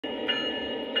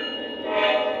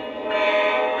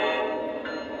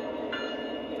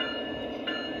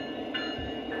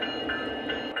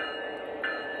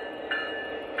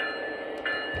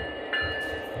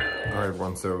right,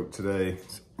 everyone, so today,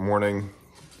 it's morning,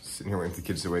 sitting here waiting for the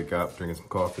kids to wake up, drinking some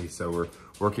coffee. So we're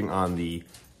working on the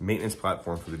maintenance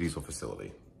platform for the diesel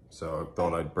facility. So I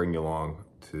thought I'd bring you along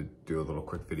to do a little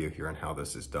quick video here on how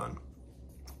this is done.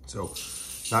 So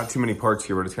not too many parts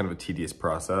here, but it's kind of a tedious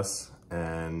process.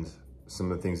 And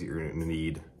some of the things that you're gonna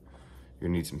need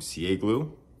some CA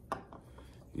glue.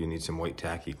 You need some white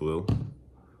tacky glue.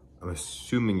 I'm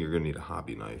assuming you're gonna need a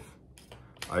hobby knife.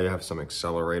 I have some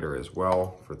accelerator as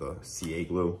well for the CA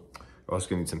glue. We're also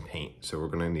gonna need some paint. So we're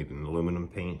gonna need an aluminum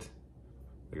paint,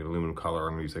 like an aluminum color.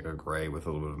 I'm gonna use like a gray with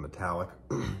a little bit of metallic,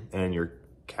 and your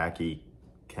khaki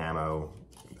camo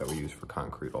that we use for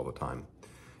concrete all the time.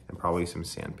 And probably some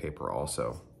sandpaper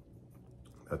also.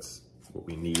 That's what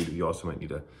we need. You also might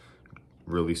need a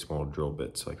really small drill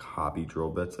bits, like hobby drill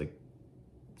bits, like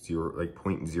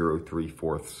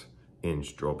 0.034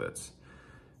 inch drill bits,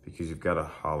 because you've got to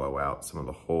hollow out some of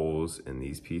the holes in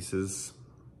these pieces,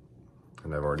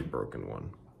 and I've already broken one.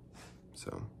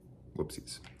 So,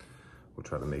 whoopsies. We'll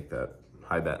try to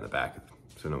hide that in the back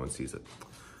so no one sees it.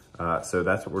 So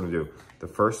that's what we're gonna do. The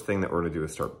first thing that we're gonna do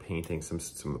is start painting some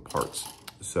of the parts.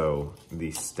 So the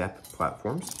step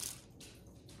platforms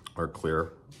are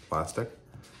clear plastic,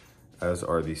 as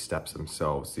are the steps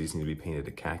themselves. These need to be painted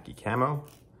to khaki camo.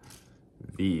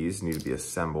 These need to be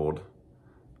assembled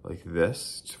like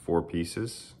this. It's 4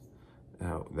 pieces.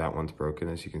 Now that one's broken.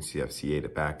 As you can see, I've CA'd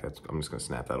it back. I'm just gonna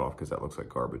snap that off because that looks like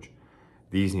garbage.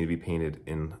 These need to be painted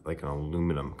in like an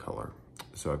aluminum color.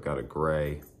 So I've got a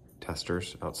gray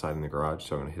testers outside in the garage,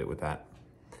 so I'm gonna hit it with that.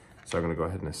 So I'm gonna go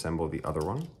ahead and assemble the other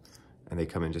one. And they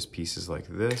come in just pieces like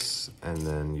this, and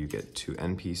then you get 2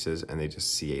 end pieces, and they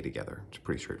just CA together. It's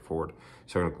pretty straightforward.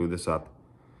 So I'm gonna glue this up.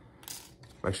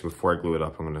 Actually, before I glue it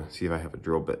up, I'm gonna see if I have a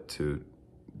drill bit to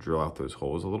drill out those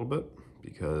holes a little bit,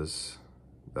 because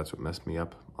that's what messed me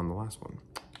up on the last one.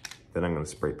 Then I'm gonna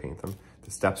spray paint them.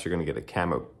 The steps, you're gonna get a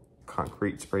camo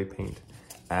concrete spray paint,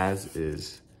 as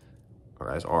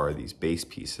are these base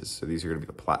pieces. So these are gonna be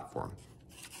the platform.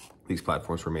 These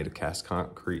platforms were made of cast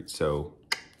concrete, so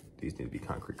these need to be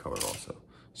concrete colored also.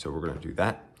 So we're gonna do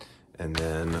that, and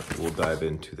then we'll dive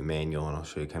into the manual, and I'll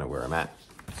show you kind of where I'm at,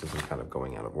 since I'm kind of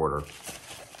going out of order,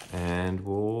 and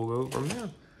we'll go from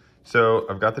there. So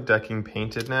I've got the decking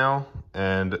painted now,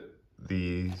 and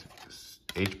the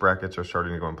H brackets are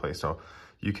starting to go in place. So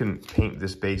you can paint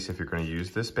this base if you're gonna use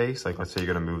this base. Like, let's say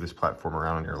you're gonna move this platform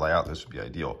around in your layout, this would be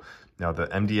ideal. Now the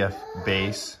MDF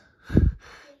base,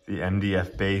 in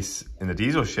the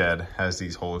diesel shed has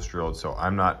these holes drilled, so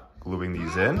I'm not gluing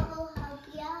these in.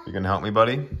 You gonna help me,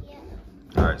 buddy? Yeah.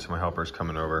 All right, so my helper's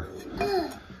coming over.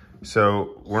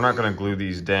 So we're not gonna glue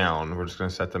these down, we're just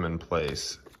gonna set them in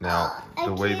place. Now,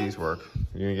 the way these work,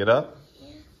 you gonna get up?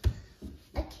 Yeah.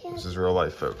 I can't. This is real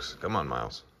life, folks. Come on,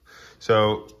 Miles.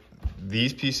 So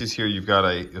these pieces here,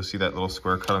 you'll see that little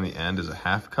square cut on the end is a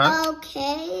half cut.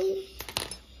 Okay.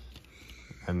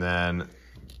 And then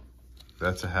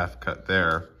that's a half cut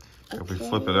there. Okay. If we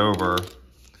flip it over,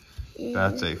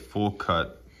 that's a full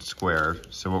cut square.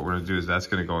 So what we're gonna do is that's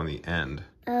gonna go on the end.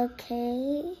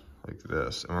 Okay. Like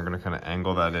this. And we're gonna kind of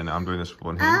angle that in. I'm doing this with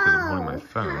one hand because I'm holding my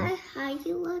phone. How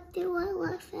you want to do it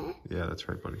with it? Yeah, that's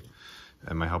right, buddy.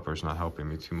 And my helper's not helping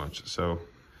me too much. So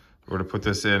we're gonna put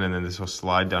this in, and then this will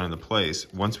slide down into place.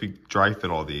 Once we dry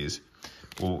fit all these,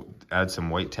 we'll add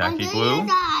some white tacky glue.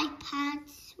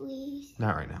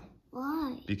 Not right now.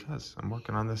 Why? Because I'm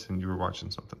working on this and you were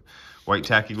watching something. White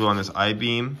tacky glue on this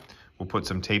I-beam. We'll put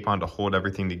some tape on to hold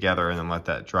everything together and then let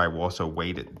that dry. We'll also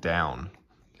weight it down.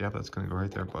 Yeah, that's gonna go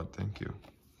right there, bud, thank you.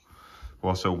 We'll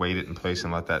also weight it in place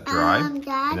and let that dry, and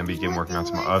then begin working on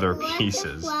some other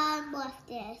pieces.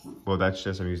 Well, that's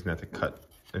just, I'm using that to cut,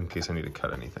 in case I need to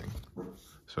cut anything.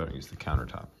 So I don't use the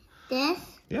countertop. This?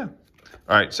 Yeah.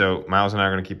 All right, so Miles and I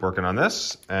are gonna keep working on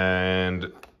this,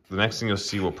 and the next thing you'll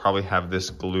see, we'll probably have this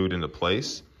glued into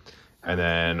place, and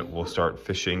then we'll start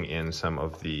fishing in some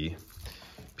of the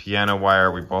piano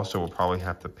wire. We also will probably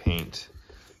have to paint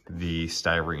the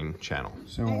styrene channel.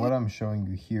 So what I'm showing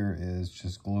you here is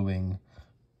just gluing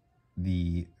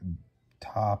the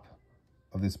top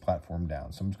of this platform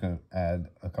down. So I'm just gonna add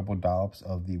a couple of dollops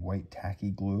of the white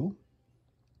tacky glue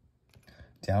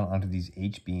down onto these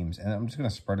H-beams, and I'm just gonna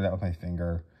spread it out with my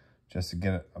finger just to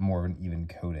get a more of an even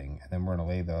coating. And then we're gonna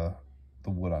lay the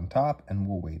wood on top, and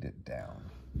we'll weight it down.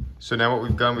 So now what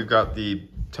we've done, we've got the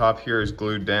top here is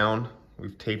glued down.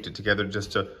 We've taped it together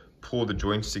just to pull the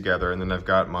joints together, and then I've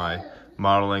got my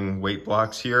modeling weight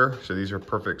blocks here. So these are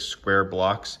perfect square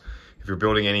blocks. If you're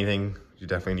building anything, you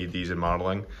definitely need these in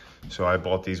modeling. So I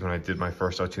bought these when I did my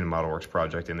first Altoona Model Works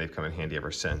project, and they've come in handy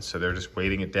ever since. So they're just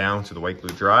weighting it down so the white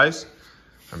glue dries.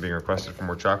 I'm being requested for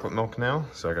more chocolate milk now,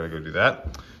 so I gotta go do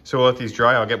that. So we'll let these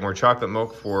dry. I'll get more chocolate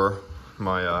milk for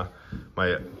my,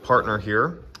 my partner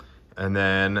here. And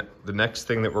then the next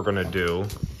thing that we're gonna do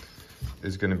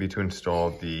is gonna be to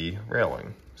install the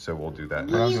railing. So we'll do that.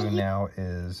 What I'm doing now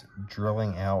is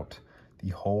drilling out the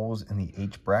holes in the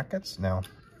H brackets. Now,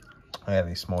 I have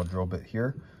a small drill bit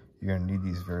here. You're gonna need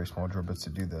these very small drill bits to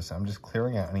do this. I'm just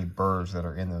clearing out any burrs that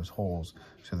are in those holes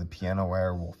so the piano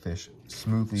wire will fish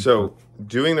smoothly. So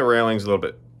doing the railing is a little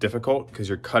bit difficult because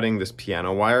you're cutting this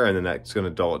piano wire and then that's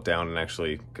gonna dull it down and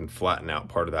actually can flatten out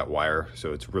part of that wire.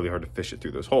 So it's really hard to fish it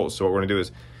through those holes. So what we're gonna do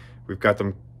is we've got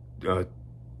them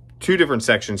two different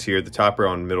sections here, the top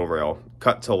rail and middle rail,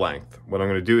 cut to length. What I'm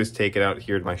gonna do is take it out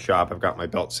here to my shop. I've got my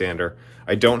belt sander.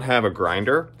 I don't have a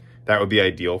grinder. That would be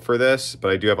ideal for this,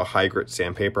 but I do have a high grit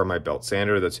sandpaper on my belt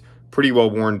sander that's pretty well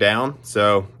worn down,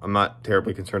 so I'm not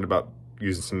terribly concerned about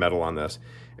using some metal on this.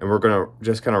 And we're gonna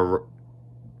just kind of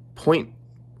point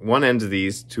one end of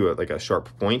these to like a sharp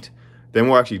point. Then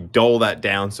we'll actually dull that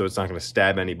down so it's not gonna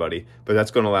stab anybody, but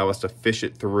that's gonna allow us to fish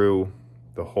it through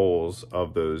the holes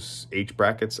of those H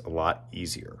brackets a lot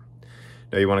easier.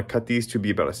 Now you want to cut these to be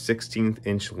about a 1/16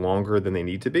 inch longer than they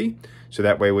need to be. So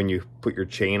that way when you put your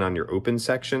chain on your open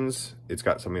sections, it's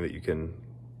got something that you can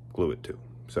glue it to.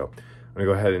 So I'm gonna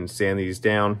go ahead and sand these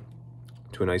down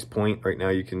to a nice point. Right now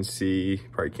you can see,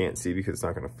 probably can't see because it's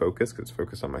not gonna focus because it's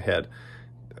focused on my head,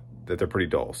 that they're pretty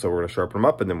dull. So we're gonna sharpen them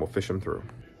up and then we'll fish them through.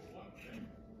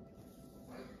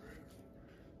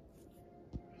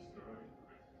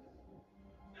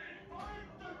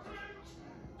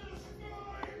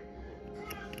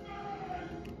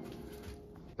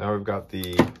 Now we've got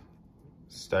the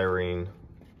styrene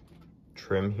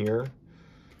trim here.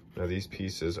 Now these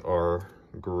pieces are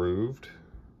grooved.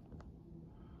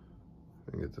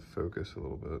 Let me get the focus a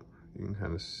little bit. You can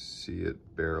kind of see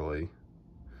it barely.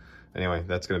 Anyway,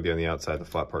 that's gonna be on the outside. The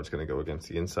flat part's gonna go against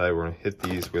the inside. We're gonna hit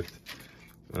these with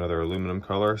another aluminum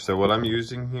color. So what I'm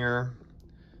using here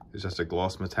is just a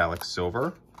gloss metallic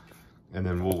silver. And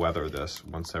then we'll weather this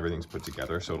once everything's put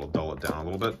together, so it'll dull it down a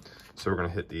little bit. So we're gonna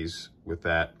hit these with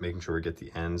that, making sure we get the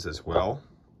ends as well.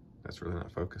 That's really not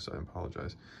focused, I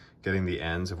apologize. Getting the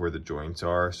ends of where the joints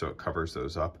are so it covers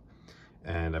those up.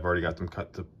 And I've already got them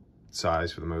cut to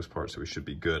size for the most part, so we should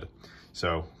be good.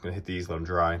 So I'm gonna hit these, let them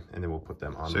dry, and then we'll put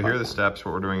them on. So here are the steps.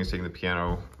 What we're doing is taking the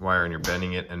piano wire and you're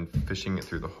bending it and fishing it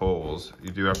through the holes.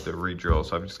 You do have to re-drill,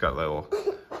 so I've just got a little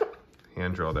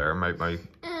hand drill there.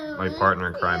 My partner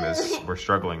in crime is, we're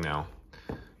struggling now.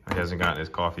 He hasn't gotten his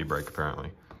coffee break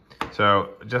apparently. So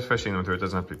just fishing them through, it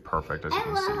doesn't have to be perfect as you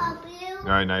can see. Help you. All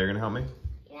right, now you're gonna help me?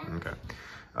 Yeah. Okay.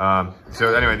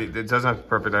 So anyway, it doesn't have to be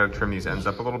perfect. I gotta trim these ends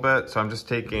up a little bit. So I'm just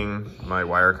taking my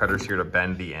wire cutters here to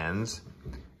bend the ends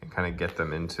and kind of get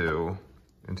them into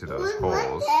those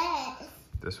holes.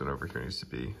 This one over here needs to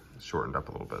be shortened up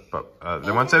a little bit. But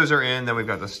then once those are in, then we've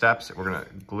got the steps. We're gonna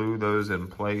glue those in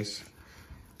place.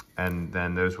 And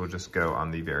then those will just go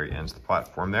on the very ends of the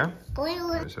platform there.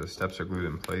 Okay, so the steps are glued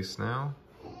in place now.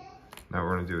 Now what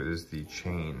we're gonna do is the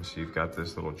chain. So you've got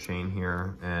this little chain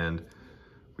here and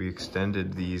we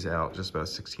extended these out just about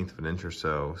 1/16 of an inch or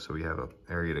so. So we have an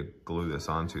area to glue this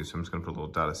onto. So I'm just gonna put a little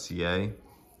dot of CA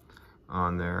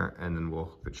on there and then we'll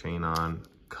hook the chain on,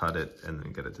 cut it, and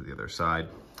then get it to the other side.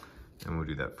 And we'll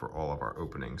do that for all of our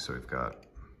openings. So we've got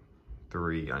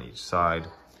 3 on each side.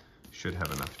 Should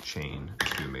have enough chain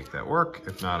to make that work.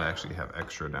 If not, I actually have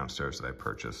extra downstairs that I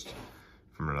purchased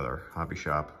from another hobby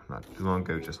shop not too long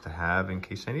ago just to have in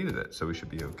case I needed it. So we should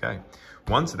be okay.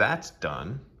 Once that's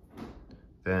done,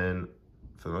 then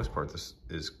for the most part, this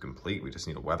is complete. We just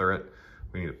need to weather it.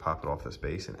 We need to pop it off this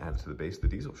base and add it to the base of the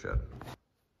diesel shed.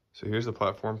 So here's the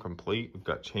platform complete. We've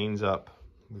got chains up.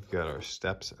 We've got our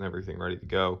steps and everything ready to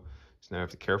go. So now I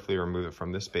have to carefully remove it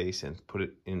from this base and put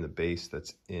it in the base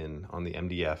that's on the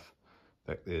MDF.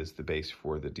 That is the base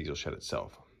for the diesel shed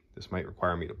itself. This might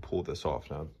require me to pull this off.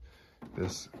 Now,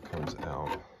 this comes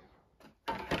out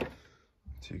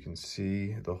so you can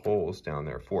see the holes down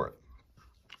there for it.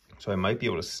 So I might be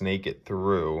able to snake it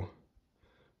through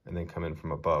and then come in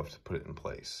from above to put it in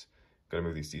place. Gotta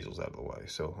move these diesels out of the way.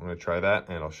 So I'm gonna try that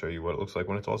and I'll show you what it looks like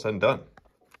when it's all said and done.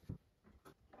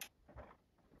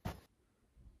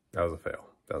 That was a fail.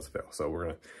 That was a fail. So we're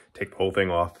gonna take the whole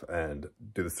thing off and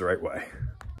do this the right way.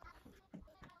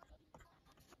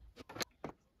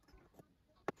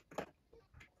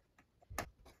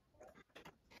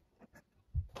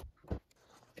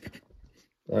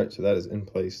 All right, so that is in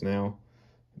place now.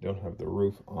 I don't have the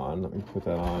roof on. Let me put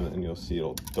that on and you'll see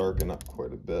it'll darken up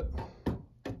quite a bit.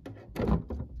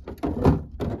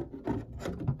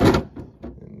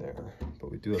 In there, but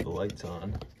we do have the lights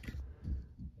on.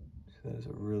 That is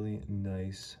a really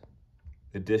nice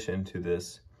addition to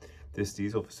this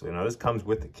diesel facility. Now this comes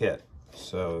with the kit,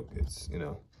 so it's, you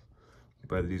know,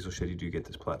 by the diesel shed you do get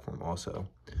this platform also.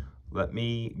 Let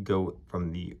me go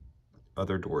from the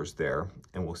other doors there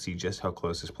and we'll see just how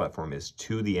close this platform is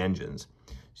to the engines,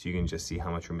 so you can just see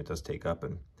how much room it does take up,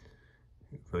 and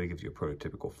it really gives you a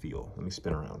prototypical feel. Let me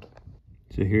spin around.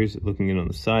 So here's looking in on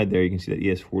the side there, you can see that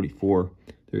ES44,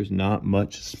 there's not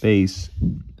much space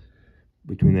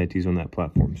between that diesel and that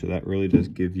platform, so that really does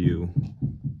give you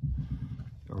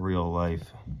a real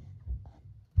life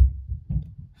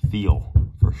feel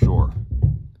for sure.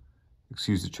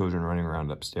 Excuse the children running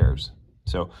around upstairs.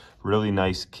 So really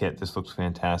nice kit. This looks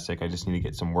fantastic. I just need to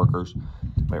get some workers.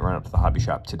 Might run up to the hobby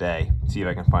shop today, see if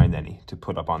I can find any to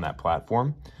put up on that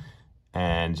platform,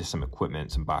 and just some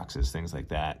equipment, some boxes, things like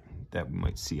that we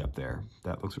might see up there.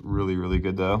 That looks really, really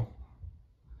good though.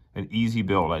 An easy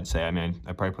build, I'd say. I mean,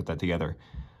 I probably put that together,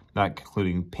 not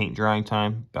including paint drying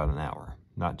time, about an hour.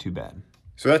 Not too bad.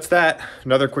 So that's that.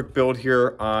 Another quick build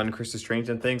here on Chris's Trains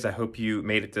and Things. I hope you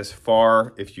made it this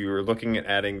far. If you're looking at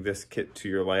adding this kit to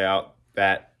your layout,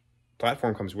 that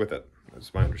platform comes with it.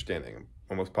 That's my understanding. I'm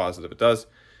almost positive it does.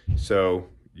 So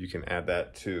you can add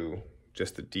that to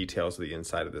just the details of the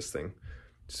inside of this thing.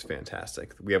 It's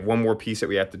fantastic. We have one more piece that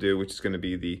we have to do, which is going to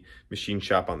be the machine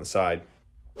shop on the side.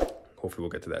 Hopefully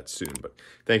we'll get to that soon. But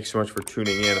thank you so much for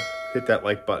tuning in. Hit that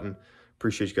like button.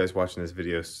 Appreciate you guys watching this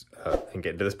video and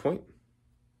getting to this point.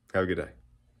 Have a good day.